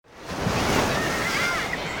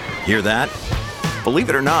Hear that?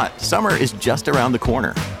 Believe it or not, summer is just around the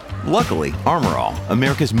corner. Luckily, Armor All,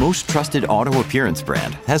 America's most trusted auto appearance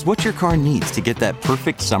brand, has what your car needs to get that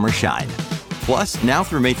perfect summer shine. Plus, now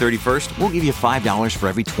through May 31st, we'll give you $5 for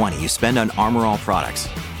every $20 you spend on Armor All products.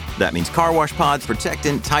 That means car wash pods,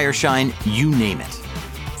 protectant, tire shine, you name it.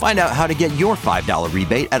 Find out how to get your $5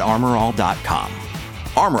 rebate at armorall.com.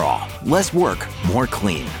 Armor All, less work, more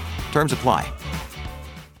clean. Terms apply.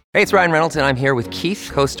 Hey, it's Ryan Reynolds, and I'm here with Keith,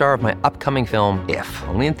 co-star of my upcoming film, If,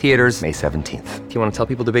 only in theaters May 17th. Do you want to tell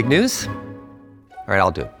people the big news? All right,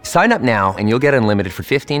 I'll do it. Sign up now and you'll get unlimited for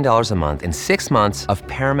 $15 a month and 6 months of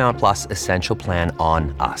Paramount Plus Essential Plan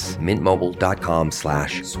on us.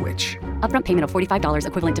 MintMobile.com/switch. Upfront payment of $45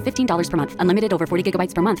 equivalent to $15 per month. Unlimited over 40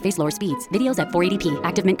 gigabytes per month. Face lower speeds. Videos at 480p.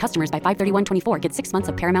 Active Mint customers by 531.24 get 6 months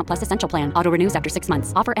of Paramount Plus Essential Plan. Auto renews after 6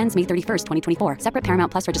 months. Offer ends May 31st, 2024. Separate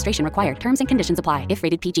Paramount Plus registration required. Terms and conditions apply if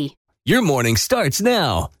rated PG. Your morning starts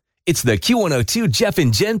now. It's the Q102 Jeff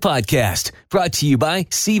and Jen podcast, brought to you by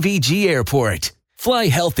CVG Airport. Fly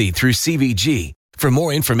healthy through CVG. For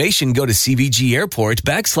more information, go to CVG Airport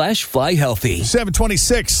 /fly healthy.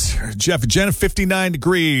 726, Jeff and Jen, 59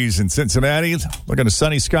 degrees in Cincinnati. Looking at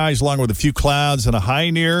sunny skies along with a few clouds and a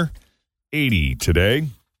high near 80 today.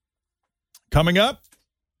 Coming up,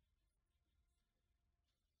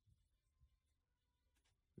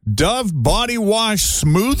 Dove body wash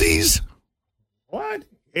smoothies? What?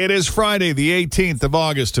 It is Friday, the 18th of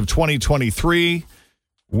August of 2023.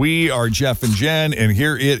 We are Jeff and Jen, and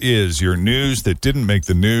here it is, your news that didn't make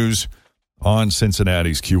the news on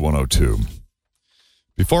Cincinnati's Q102.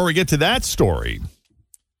 Before we get to that story,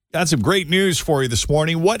 got some great news for you this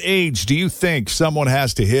morning. What age do you think someone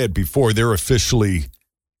has to hit before they're officially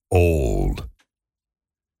old?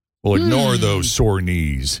 Well, ignore those sore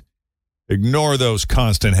knees. Ignore those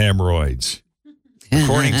constant hemorrhoids.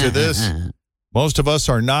 According to this, most of us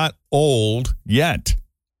are not old yet.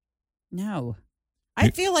 No. I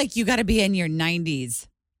feel like you got to be in your 90s.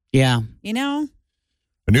 Yeah. You know?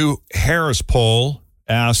 A new Harris poll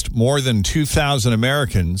asked more than 2,000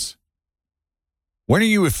 Americans, when are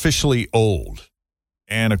you officially old?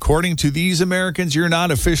 And according to these Americans, you're not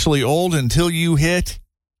officially old until you hit,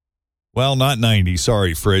 well, not 90.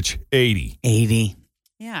 Sorry, Fritch. 80. 80.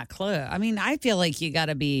 Yeah, close. I mean, I feel like you got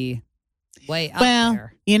to be way up Well,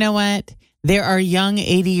 there. you know what? There are young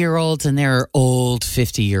 80-year-olds and there are old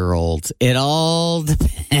 50-year-olds. It all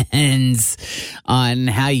depends on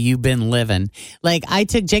how you've been living. Like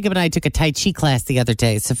Jacob and I took a Tai Chi class the other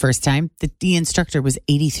day. It's the first time. The instructor was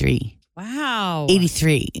 83. Wow.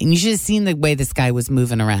 83. And you should have seen the way this guy was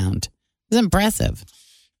moving around. It was impressive.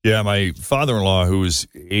 Yeah, my father-in-law, who was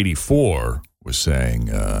 84, was saying,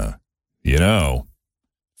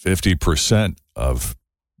 50% of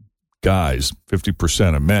guys,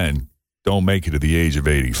 50% of men don't make it to the age of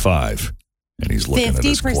 85. And he's looking at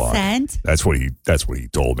his clock. 50%? That's what he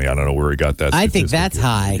told me. I don't know where he got that. I think that's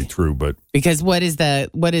high. True, but because what is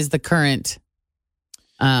the current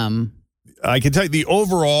I can tell you the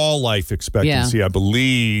overall life expectancy, I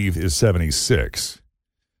believe, is 76.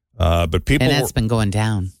 But people, and that's been going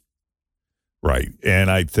down. Right.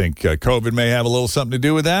 And I think COVID may have a little something to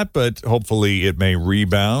do with that, but hopefully it may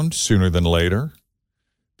rebound sooner than later.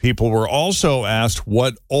 People were also asked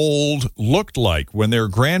what old looked like when their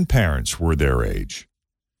grandparents were their age.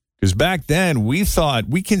 Because back then, we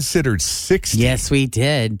considered 60. Yes, we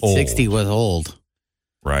did. Old. 60 was old.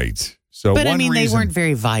 Right. So, but they weren't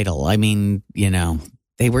very vital. I mean,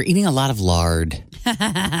 they were eating a lot of lard.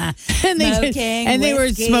 and they were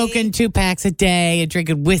smoking 2 packs a day and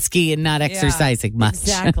drinking whiskey and not exercising much.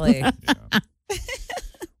 Exactly.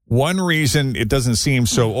 One reason it doesn't seem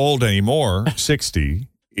so old anymore, 60,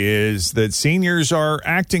 is that seniors are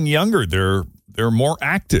acting younger. They're more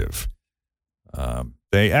active.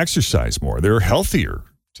 They exercise more. They're healthier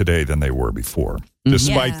today than they were before,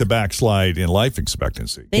 despite the backslide in life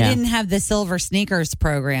expectancy. They didn't have the silver sneakers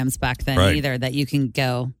programs back then either that you can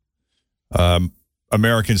go.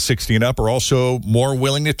 Americans 60 and up are also more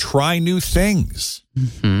willing to try new things.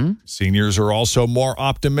 Mm-hmm. Seniors are also more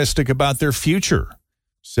optimistic about their future.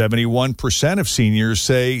 71% of seniors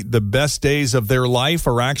say the best days of their life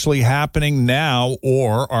are actually happening now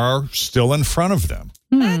or are still in front of them.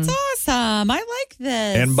 That's awesome. I like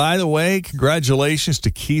this. And by the way, congratulations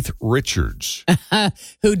to Keith Richards,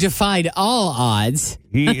 who defied all odds.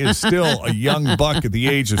 He is still a young buck at the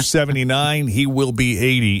age of 79. He will be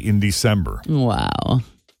 80 in December. Wow.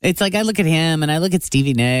 It's like I look at him and I look at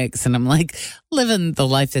Stevie Nicks and I'm like living the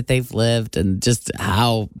life that they've lived and just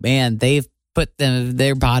how, man, they've put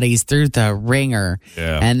their bodies through the ringer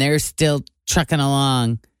and they're still trucking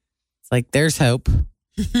along. It's like there's hope.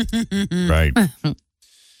 Right.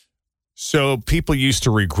 So people used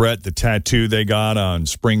to regret the tattoo they got on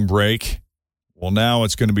spring break. Well, now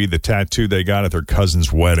it's going to be the tattoo they got at their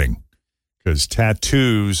cousin's wedding, because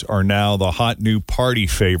tattoos are now the hot new party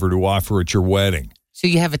favor to offer at your wedding. So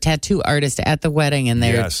you have a tattoo artist at the wedding, and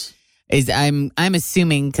there Yes. I'm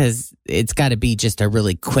assuming, because it's got to be just a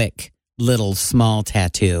really quick little small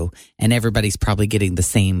tattoo, and everybody's probably getting the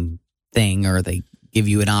same thing, or they give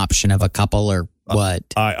you an option of a couple or what.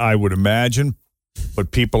 I would imagine,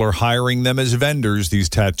 but people are hiring them as vendors, these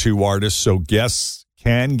tattoo artists, so guests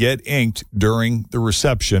can get inked during the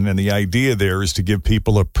reception, and the idea there is to give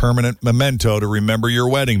people a permanent memento to remember your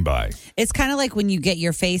wedding by. It's kind of like when you get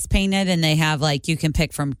your face painted and they have you can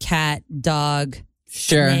pick from cat, dog,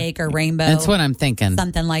 snake, or rainbow. That's what I'm thinking.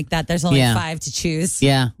 Something like that. There's only 5 to choose.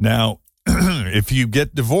 Yeah. Now, if you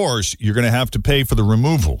get divorced, you're going to have to pay for the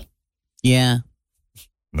removal. Yeah.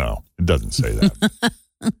 No, it doesn't say that.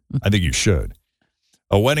 I think you should.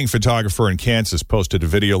 A wedding photographer in Kansas posted a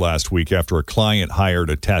video last week after a client hired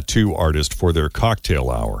a tattoo artist for their cocktail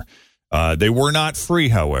hour. They were not free,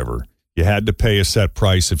 however. You had to pay a set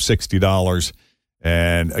price of $60.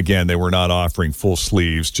 And again, they were not offering full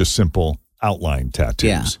sleeves, just simple outline tattoos.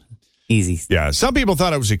 Yeah. Easy. Yeah. Some people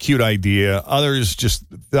thought it was a cute idea. Others just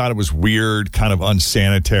thought it was weird, kind of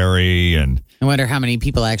unsanitary. And I wonder how many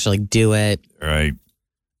people actually do it. right.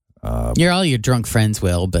 All your drunk friends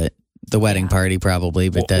will, but the wedding party probably.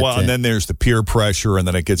 But that's and then there's the peer pressure, and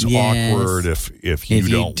then it gets awkward if you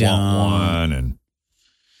don't want one. And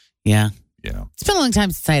yeah. Yeah. It's been a long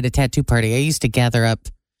time since I had a tattoo party. I used to gather up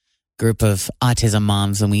a group of autism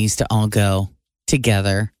moms, and we used to all go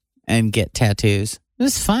together and get tattoos. It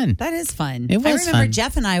was fun. That is fun. It was I remember fun.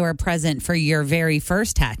 Jeff and I were present for your very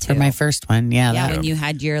first tattoo. For my first one, yeah. Yeah, that- when you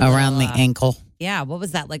had your around little, the ankle. Yeah, what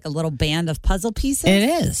was that? Like a little band of puzzle pieces? It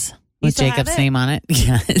is. You With still have Jacob's it? name on it.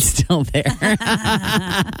 Yeah, it's still there.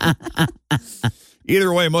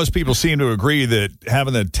 Either way, most people seem to agree that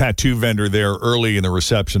having the tattoo vendor there early in the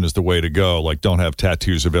reception is the way to go. Like, don't have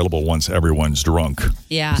tattoos available once everyone's drunk.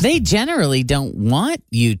 Yeah. They generally don't want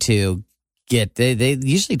you to get. They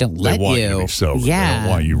usually don't let They want you you. to be sober. They Yeah, don't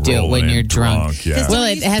want you do it rolling when in you're drunk. drunk, yeah. Does Well,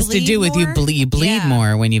 Don't it you has to bleed do with more? you bleed Yeah.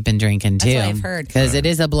 more when you've been drinking too. That's what I've heard. Because it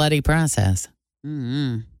is a bloody process.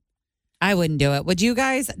 Mm-hmm. I wouldn't do it. Would you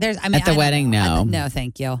guys? At the wedding, no. No,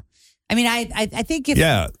 thank you. I mean, I think if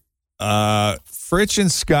Yeah. Fritch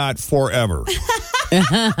and Scott forever.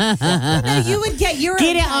 no, you would get your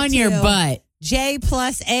Get own it on your tattoo. butt. J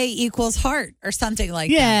plus A equals heart or something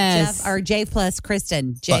like Yes. that. Jeff, or J plus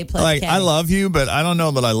Kristen. J plus Like, K. I love you, but I don't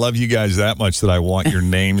know that I love you guys that much that I want your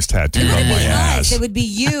names tattooed on my ass. It would be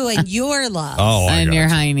you and your love. Oh, I On got your you.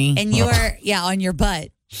 hiney. And your, on your butt.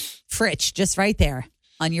 Fritch, just right there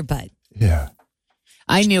on your butt. Yeah.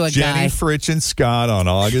 I knew a Jenny, guy. Fritch, and Scott on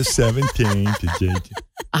August 17th.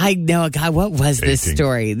 I know a guy. What was this 18.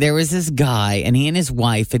 story? There was this guy, and he and his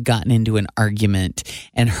wife had gotten into an argument,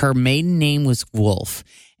 and her maiden name was Wolf.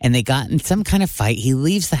 And they got in some kind of fight. He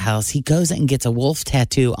leaves the house. He goes and gets a wolf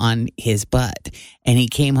tattoo on his butt. And he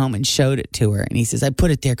came home and showed it to her. And he says, I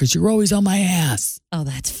put it there because you're always on my ass. Oh,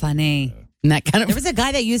 that's funny. And that kind There of. was a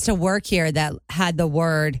guy that used to work here that had the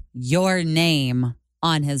word your name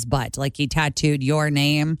on his butt. Like he tattooed your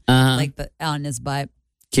name on his butt.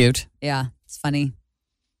 Cute. Yeah, it's funny.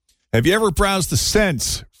 Have you ever browsed the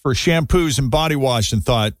scents for shampoos and body wash and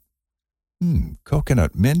thought,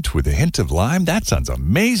 coconut mint with a hint of lime? That sounds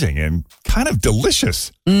amazing and kind of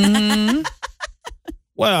delicious. Mm-hmm.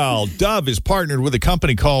 Well, Dove is partnered with a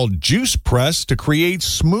company called Juice Press to create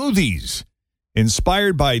smoothies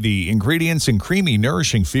inspired by the ingredients and creamy,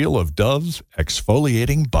 nourishing feel of Dove's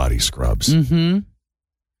exfoliating body scrubs. Mm-hmm.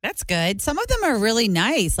 That's good. Some of them are really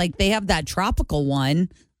nice. Like they have that tropical one.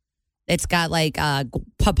 It's got like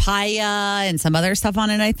papaya and some other stuff on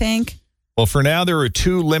it, I think. Well, for now, there are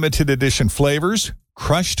 2 limited edition flavors,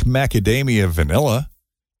 crushed macadamia vanilla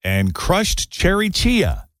and crushed cherry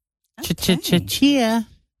chia. Chia.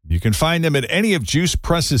 You can find them at any of Juice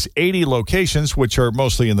Press's 80 locations, which are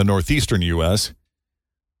mostly in the northeastern U.S.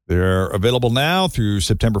 They're available now through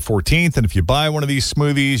September 14th, and if you buy one of these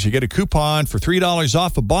smoothies, you get a coupon for $3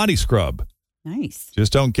 off a body scrub. Nice.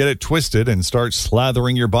 Just don't get it twisted and start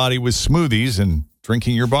slathering your body with smoothies and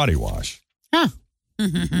drinking your body wash. Huh.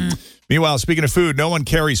 Meanwhile, speaking of food, no one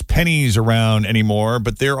carries pennies around anymore,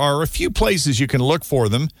 but there are a few places you can look for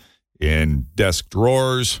them in desk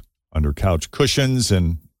drawers, under couch cushions,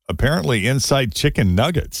 and apparently inside chicken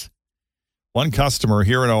nuggets. One customer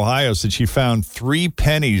here in Ohio said she found 3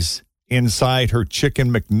 pennies inside her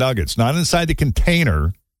chicken McNuggets, not inside the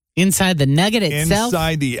container, Inside the nugget itself?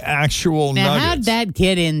 Inside the actual now, nuggets. how'd that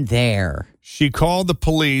get in there? She called the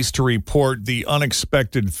police to report the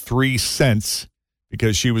unexpected 3 cents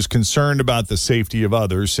because she was concerned about the safety of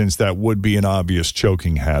others, since that would be an obvious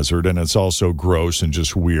choking hazard, and it's also gross and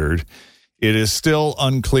just weird. It is still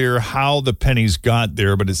unclear how the pennies got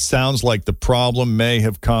there, but it sounds like the problem may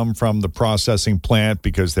have come from the processing plant,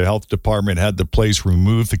 because the health department had the place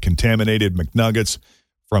remove the contaminated McNuggets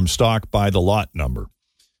from stock by the lot number.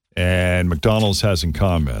 And McDonald's hasn't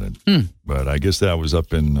commented. But I guess that was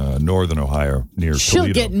up in northern Ohio near She'll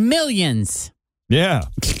Toledo. get millions. Yeah.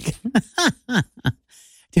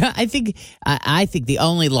 I think the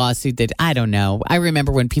only lawsuit that, I don't know. I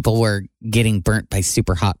remember when people were getting burnt by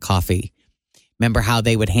super hot coffee. Remember how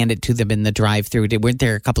they would hand it to them in the drive-through? Weren't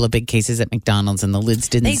there a couple of big cases at McDonald's and the lids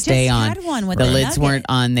didn't stay on? They just had one with the the lids nugget. weren't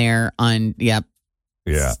on there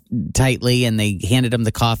Yeah. tightly, and they handed them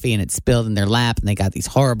the coffee and it spilled in their lap, and they got these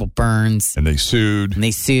horrible burns. And they sued.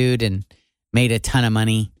 And made a ton of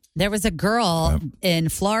money. There was a girl in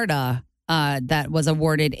Florida that was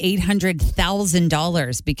awarded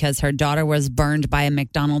 $800,000 because her daughter was burned by a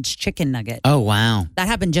McDonald's chicken nugget. Oh, wow. That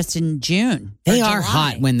happened just in June. They or are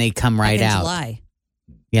July. hot when they come right Back in out. July.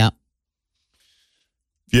 Yep.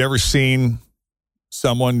 You ever seen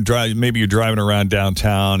someone drive? Maybe you're driving around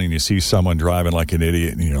downtown and you see someone driving like an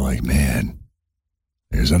idiot, and you're like, man,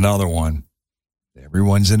 there's another one.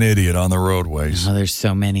 Everyone's an idiot on the roadways. Oh, there's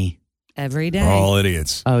so many. Every day. We're all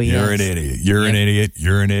idiots. Oh, yes. You're an idiot. You're an idiot.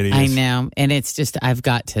 You're an idiot. I know. And it's just,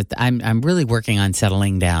 I'm really working on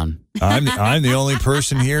settling down. I'm the only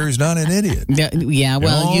person here who's not an idiot. Yeah,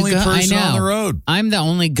 well, the only person I know. on the road. I'm the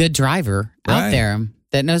only good driver Right. out there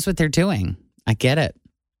that knows what they're doing. I get it.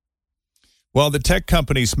 Well, the tech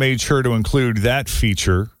companies made sure to include that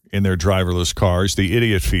feature in their driverless cars, the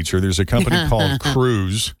idiot feature. There's a company called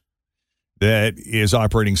Cruise that is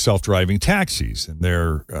operating self-driving taxis, and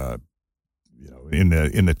they're in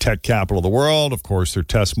the tech capital of the world. Of course, they're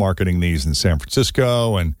test marketing these in San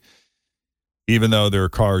Francisco, and even though their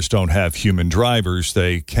cars don't have human drivers,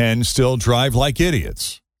 they can still drive like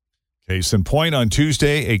idiots. Case in point, on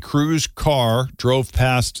Tuesday, a Cruise car drove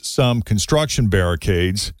past some construction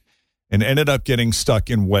barricades and ended up getting stuck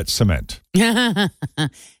in wet cement.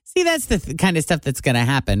 See, that's the kind of stuff that's going to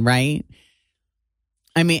happen, right?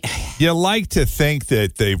 I mean, You like to think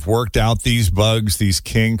that they've worked out these bugs, these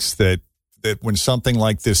kinks, that when something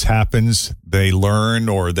like this happens, they learn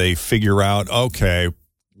or they figure out, okay,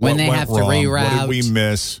 when what they went have to wrong? reroute. What did we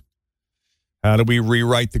miss? How do we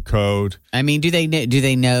rewrite the code? I mean, do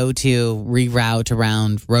they know to reroute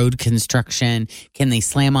around road construction? Can they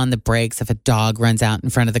slam on the brakes if a dog runs out in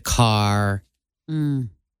front of the car?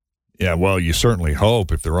 Yeah, well, you certainly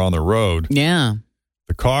hope if they're on the road. Yeah.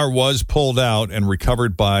 The car was pulled out and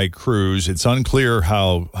recovered by Cruise. It's unclear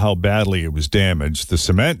how badly it was damaged. The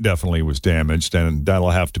cement definitely was damaged, and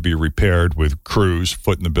that'll have to be repaired with Cruise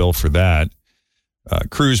footing the bill for that.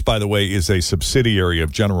 Cruise, by the way, is a subsidiary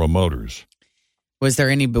of General Motors. Was there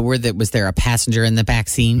a passenger in the back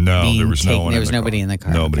seat? No, there was no one. There was nobody in the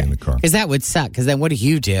car. Nobody in the car. Because that would suck. Because then what do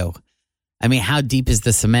you do? I mean, how deep is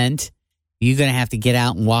the cement? You're going to have to get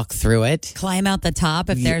out and walk through it. Climb out the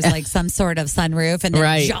top if there's like some sort of sunroof and then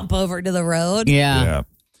Right. jump over to the road. Yeah.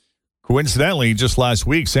 Coincidentally, just last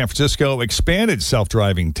week, San Francisco expanded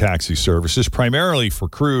self-driving taxi services primarily for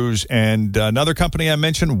Cruise, and another company I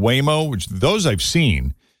mentioned, Waymo, which those I've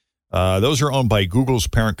seen. Those are owned by Google's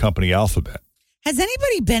parent company, Alphabet. Has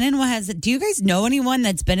anybody been in one? Do you guys know anyone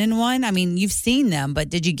that's been in one? I mean, you've seen them, but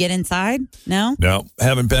did you get inside? No? No,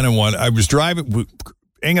 haven't been in one. I was driving,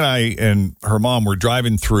 Ing and I and her mom were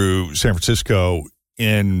driving through San Francisco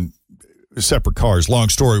in separate cars. Long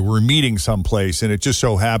story, we were meeting someplace, and it just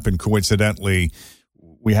so happened, coincidentally,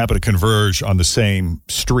 we happened to converge on the same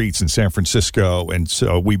streets in San Francisco, and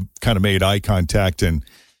so we kind of made eye contact and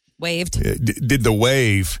Waved. did the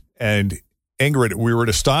wave, and Ingrid, we were at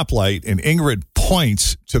a stoplight, and Ingrid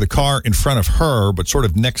points to the car in front of her, but sort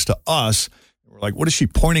of next to us. We're like, what is she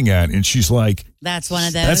pointing at? And she's like, That's one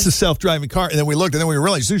of those. that's the self-driving car. And then we looked, and then we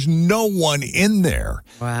realized there's no one in there.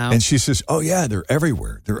 Wow. And she says, oh, yeah, they're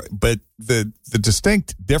everywhere. But the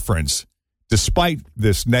distinct difference, despite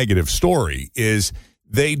this negative story, is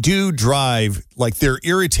they do drive like they're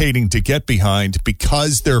irritating to get behind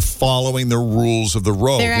because they're following the rules of the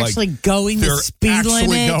road. They're Like, actually going the they're speed limit.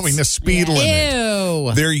 actually going the speed limit.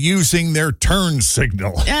 Ew. They're using their turn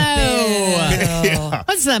signal. Oh. Yeah.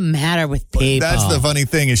 What's the matter with people? That's the funny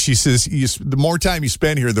thing is she says the more time you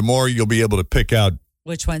spend here, the more you'll be able to pick out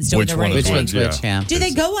Which one's doing the right is thing? which, yeah. Do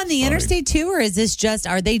they go on the interstate too, or is this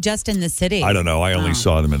are they just in the city? I don't know. I only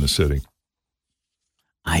saw them in the city.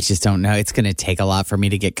 I just don't know. It's going to take a lot for me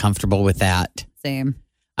to get comfortable with that. Same.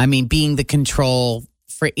 I mean, being the control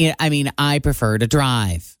I prefer to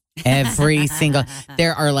drive. Every single,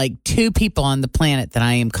 there are like 2 people on the planet that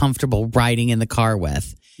I am comfortable riding in the car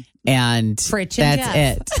with. And Fritch and that's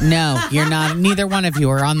Jeff. it. No, you're not. Neither one of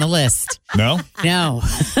you are on the list. No? No.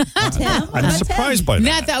 I'm surprised by that.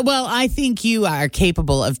 Not that. Well, I think you are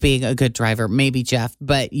capable of being a good driver. Maybe Jeff,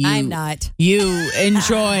 but I'm not. You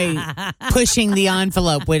enjoy pushing the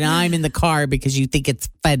envelope when I'm in the car because you think it's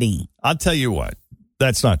funny. I'll tell you what.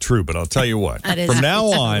 That's not true, but I'll tell you what. That is From now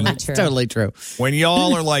on, It's totally true. when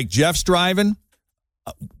y'all are like Jeff's driving,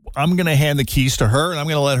 I'm going to hand the keys to her and I'm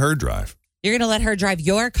going to let her drive. You're going to let her drive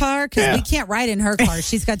your car? Because Yeah. we can't ride in her car.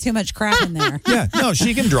 She's got too much crap in there. Yeah, no,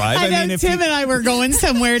 she can drive. I know mean, if Tim and I were going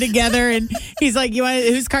somewhere together, and he's like, "You want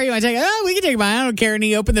whose car you want to take?" Oh, we can take mine. I don't care. And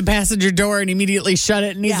he opened the passenger door and immediately shut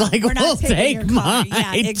it. And he's like, we're not "We'll taking take your car." my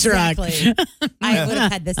Yeah, truck." exactly. I would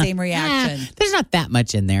have had the same reaction. There's not that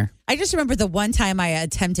much in there. I just remember the one time I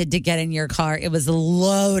attempted to get in your car, it was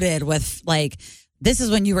loaded with this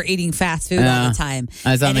is when you were eating fast food all the time.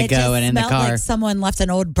 I was on the go and in the smelled car. like someone left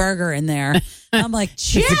an old burger in there. I'm like,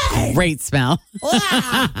 It's a Jen! great smell.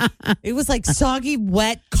 Wow. It was like soggy,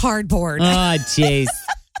 wet cardboard. Oh, jeez.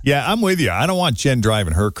 Yeah, I'm with you. I don't want Jen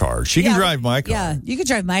driving her car. She can Yeah, drive my car. Yeah, you could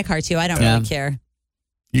drive my car too. I don't Yeah. really care.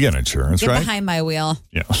 You got insurance, Get right? behind my wheel.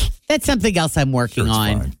 Yeah. That's something else I'm working Sure, it's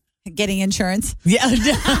on. fine. Getting insurance. Yeah,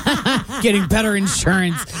 getting better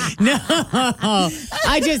insurance. No,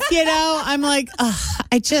 I just, I'm like,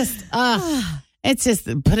 it's just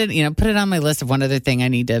put it on my list of one other thing I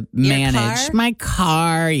need to manage. car? My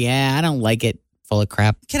car. Yeah, I don't like it full of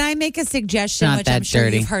crap. Can I make a suggestion, Not which that I'm sure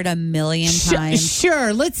dirty. you've heard a million times?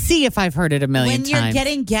 Sure, let's see if I've heard it a million When you're times.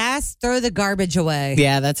 getting gas, throw the garbage away.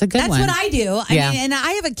 Yeah, that's a good That's one. what I do. I Yeah. mean, and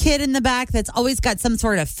I have a kid in the back that's always got some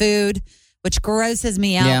sort of food, which grosses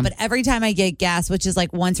me out. Yeah. But every time I get gas, which is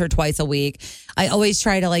like once or twice a week, I always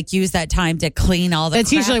try to use that time to clean all the That's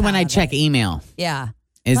crap usually when out I of check it. email. Yeah.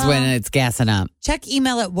 Is Well- when it's gassing up. Check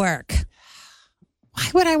email at work. Why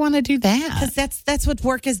would I want to do that? Because that's what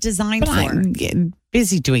work is designed But for. I'm getting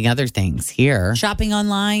busy doing other things here. Shopping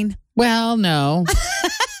online. Well, no.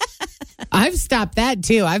 I've stopped that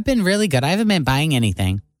too. I've been really good. I haven't been buying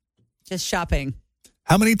anything. Just shopping.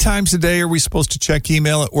 How many times a day are we supposed to check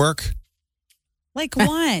email at work? Like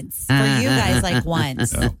once. For you guys, like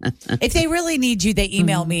once. No. If they really need you, they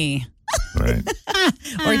email me Right.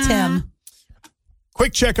 or Tim.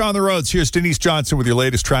 Quick check on the roads. Here's Denise Johnson with your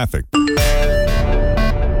latest traffic.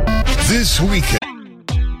 This weekend.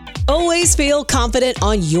 Always feel confident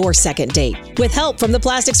on your second date. With help from the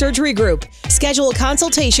Plastic Surgery Group. Schedule a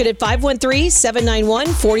consultation at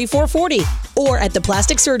 513-791-4440 or at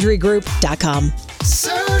theplasticsurgerygroup.com.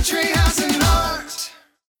 Surgery has an art.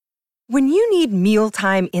 When you need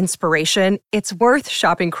mealtime inspiration, it's worth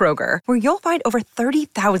shopping Kroger, where you'll find over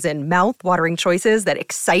 30,000 mouth-watering choices that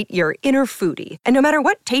excite your inner foodie. And no matter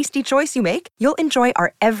what tasty choice you make, you'll enjoy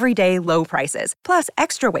our everyday low prices, plus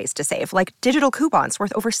extra ways to save, like digital coupons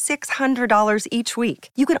worth over $600 each week.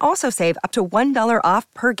 You can also save up to $1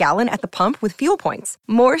 off per gallon at the pump with fuel points.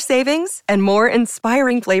 More savings and more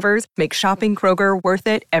inspiring flavors make shopping Kroger worth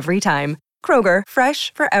it every time. Kroger,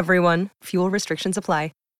 fresh for everyone. Fuel restrictions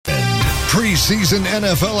apply. Preseason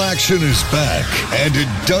NFL action is back, and it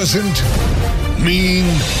doesn't mean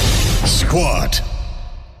squat.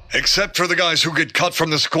 Except for the guys who get cut from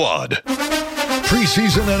the squad.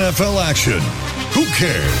 Preseason NFL action. Who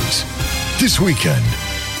cares? This weekend.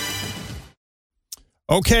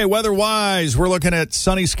 Okay, weather-wise, we're looking at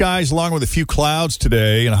sunny skies along with a few clouds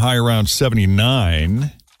today and a high around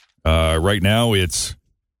 79. Right now, it's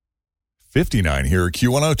 59 here at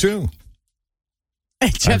Q102.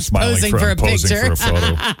 Jeff's smiling posing for- for a I'm posing picture. for a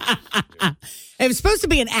photo. It was supposed to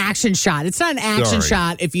be an action shot. It's not an action Sorry.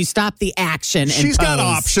 shot if you stop the action and She's got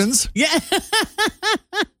pose. options. Yeah.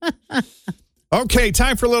 Okay,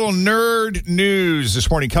 time for a little nerd news this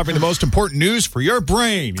morning, covering the most important news for your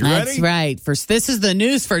brain. You ready? That's right. This is the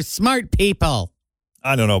news for smart people.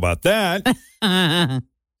 I don't know about that.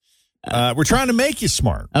 We're trying to make you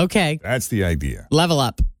smart. Okay. That's the idea. Level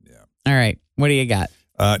up. Yeah. All right. What do you got?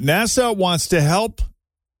 NASA wants to help.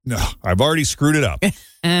 No, I've already screwed it up.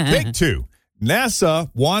 Take two. NASA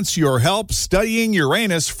wants your help studying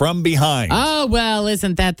Uranus from behind. Oh, well,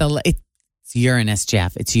 isn't that it's Uranus,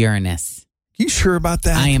 Jeff. It's Uranus. You sure about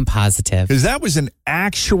that? I am positive. Because that was an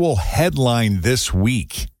actual headline this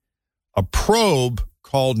week. A probe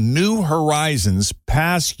called New Horizons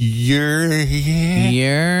passed Uranus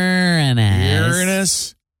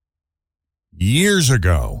years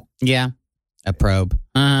ago. Yeah. A probe.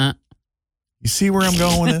 You see where I'm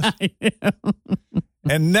going with this?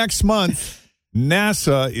 And next month,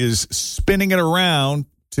 NASA is spinning it around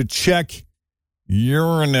to check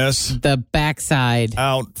Uranus. The backside.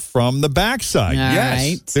 Out from the backside. All yes.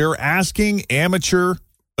 right. They're asking amateur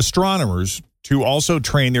astronomers to also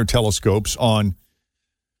train their telescopes on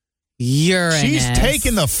Uranus. She's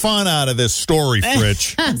taking the fun out of this story,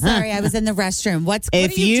 Fritch. I'm sorry, I was in the restroom. What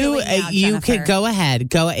If are you doing now, you Jennifer? could go ahead.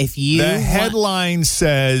 The headline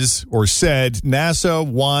said NASA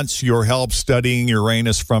wants your help studying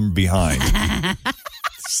Uranus from behind.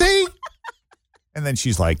 See? And then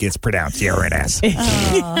she's like, it's pronounced Uranus. No,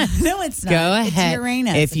 it's not. Go It's ahead.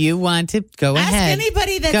 Uranus. If you want to, go ahead. Ask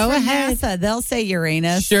anybody that's Go from ahead. NASA. They'll say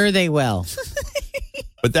Uranus. Sure they will.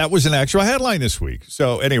 But that was an actual headline this week.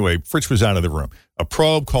 So anyway, Fritz was out of the room. A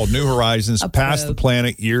probe called New Horizons passed the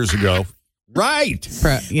planet years ago. Right.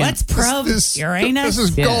 Let's probe Uranus. This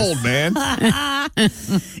is gold, man.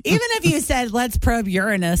 Even if you said, let's probe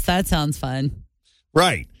Uranus, that sounds fun.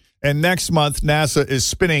 Right. And next month, NASA is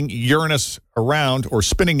spinning Uranus around, or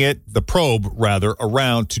spinning it, the probe, rather,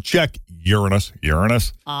 around to check Uranus.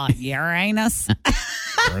 Uranus. Uranus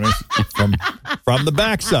from the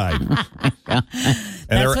backside.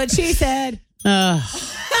 That's what she said.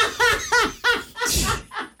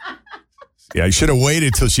 Yeah, I should have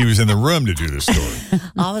waited till she was in the room to do this story.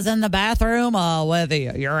 I was in the bathroom with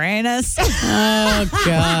Uranus. Oh,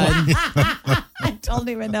 God. I don't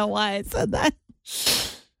even know why I said that.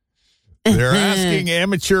 They're asking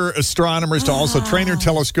amateur astronomers to also train their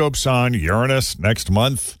telescopes on Uranus next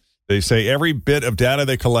month. They say every bit of data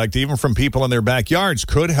they collect, even from people in their backyards,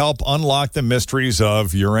 could help unlock the mysteries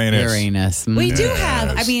of Uranus. We do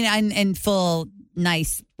have, I mean, in full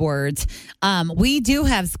nice words, we do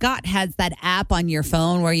have, Scott has that app on your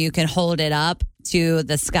phone where you can hold it up to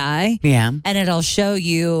the sky. Yeah. And it'll show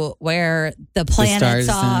you where the planets stars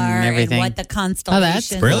are and everything. what the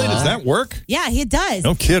constellations Really? are. Does that work? Yeah, it does.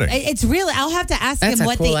 No kidding. It's really, I'll have to ask That's him a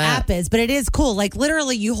what cool the app. is, but it is cool. Like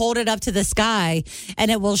literally you hold it up to the sky and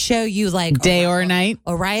it will show you like Day or night?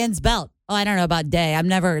 Orion's belt. Oh, I don't know about day. I'm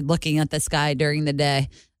never looking at the sky during the day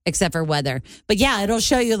except for weather. But yeah, it'll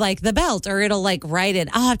show you like the belt, or it'll like write it.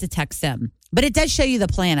 I'll have to text him. But it does show you the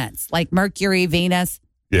planets like Mercury, Venus,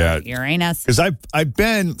 Yeah. Uranus. Because I've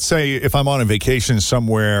been, say, if I'm on a vacation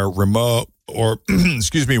somewhere remote, or,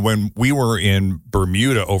 excuse me, when we were in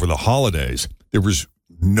Bermuda over the holidays, there was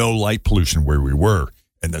no light pollution where we were.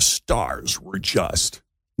 And the stars were just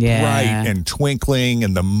bright and twinkling,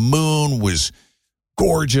 and the moon was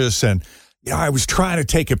gorgeous. And I was trying to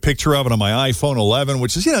take a picture of it on my iPhone 11,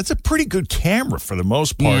 which is, it's a pretty good camera for the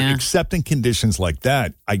most part, except in conditions like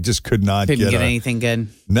that. I just could not Couldn't get a- anything good.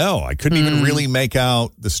 No, I couldn't even really make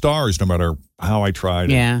out the stars no matter how I tried.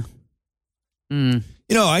 Yeah.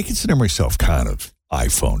 I consider myself kind of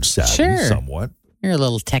iPhone savvy somewhat. You're a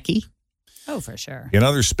little techie. Oh, for sure. In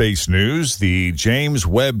other space news, the James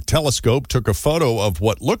Webb Telescope took a photo of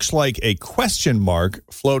what looks like a question mark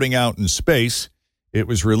floating out in space. It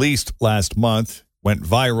was released last month, went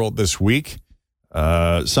viral this week.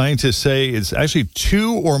 Scientists say it's actually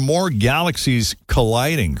two or more galaxies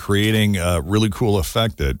colliding, creating a really cool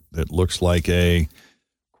effect that looks like a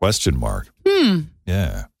question mark.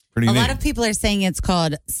 Yeah, pretty neat. A lot of people are saying it's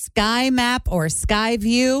called Sky Map or Sky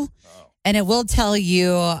View, and it will tell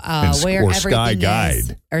you where or everything Sky is.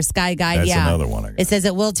 Guide. Or Sky Guide, That's yeah. another one, I guess. It says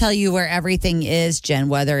it will tell you where everything is, Jen,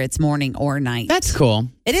 whether it's morning or night. That's cool.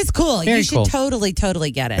 It is cool. Very You should cool.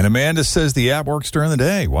 totally get it. And Amanda says the app works during the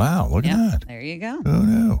day. Wow, look at that. There you go. Oh,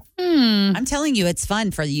 no. I'm telling you, it's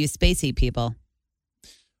fun for you spacey people.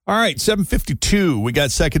 All right, 7:52. We got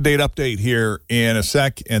second date update here in a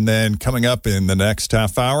sec. And then coming up in the next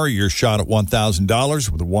half hour, your shot at $1,000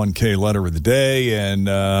 with a 1K letter of the day. And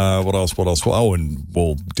what else? Oh, and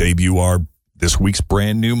we'll debut this week's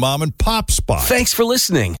brand new mom and pop spot. Thanks for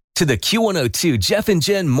listening to the Q102 Jeff and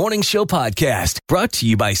Jen Morning Show podcast, brought to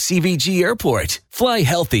you by CVG Airport. Fly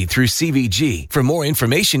healthy through CVG. For more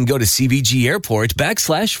information, go to CVG Airport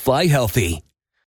 /fly healthy.